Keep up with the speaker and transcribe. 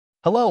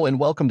Hello and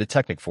welcome to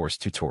Technicforce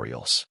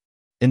Tutorials.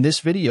 In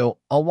this video,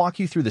 I'll walk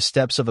you through the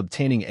steps of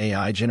obtaining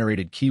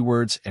AI-generated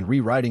keywords and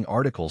rewriting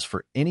articles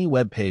for any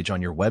web page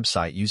on your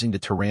website using the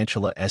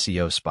Tarantula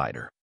SEO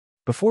spider.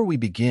 Before we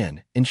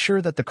begin,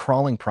 ensure that the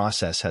crawling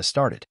process has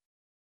started.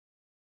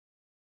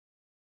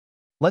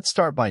 Let's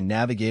start by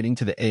navigating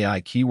to the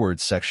AI keywords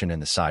section in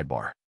the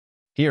sidebar.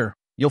 Here,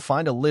 you'll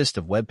find a list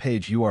of web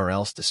page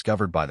URLs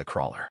discovered by the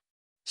crawler.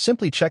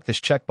 Simply check this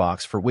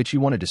checkbox for which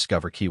you want to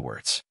discover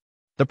keywords.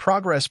 The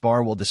progress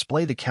bar will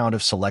display the count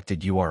of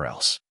selected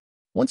URLs.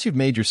 Once you've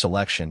made your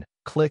selection,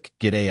 click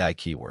Get AI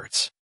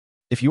Keywords.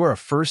 If you are a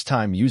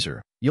first-time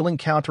user, you'll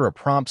encounter a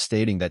prompt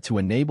stating that to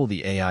enable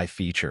the AI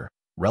feature,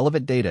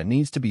 relevant data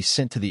needs to be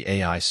sent to the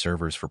AI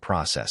servers for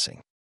processing.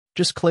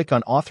 Just click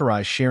on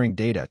Authorize Sharing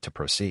Data to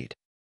proceed.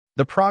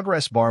 The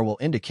progress bar will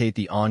indicate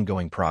the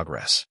ongoing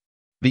progress.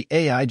 The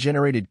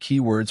AI-generated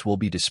keywords will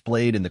be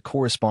displayed in the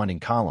corresponding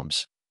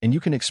columns, and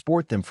you can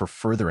export them for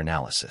further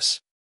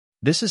analysis.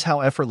 This is how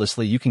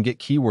effortlessly you can get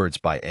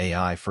keywords by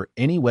AI for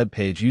any web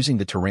page using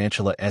the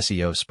Tarantula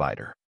SEO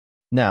spider.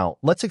 Now,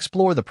 let's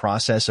explore the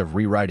process of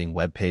rewriting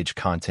web page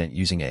content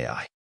using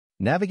AI.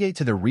 Navigate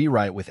to the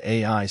Rewrite with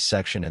AI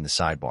section in the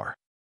sidebar.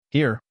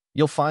 Here,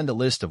 you'll find a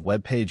list of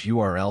web page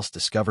URLs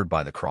discovered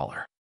by the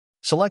crawler.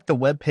 Select the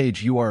web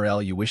page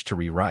URL you wish to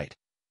rewrite,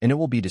 and it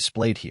will be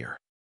displayed here.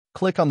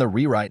 Click on the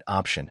Rewrite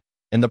option,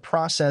 and the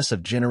process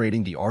of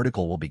generating the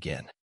article will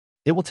begin.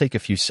 It will take a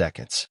few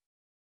seconds.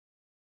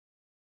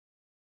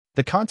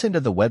 The content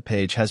of the web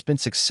page has been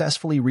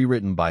successfully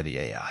rewritten by the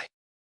AI.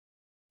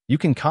 You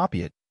can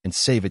copy it and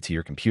save it to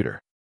your computer.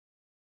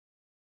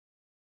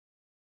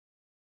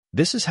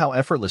 This is how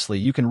effortlessly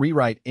you can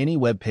rewrite any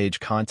web page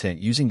content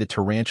using the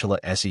Tarantula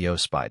SEO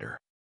spider.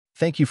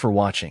 Thank you for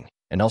watching,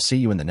 and I'll see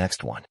you in the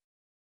next one.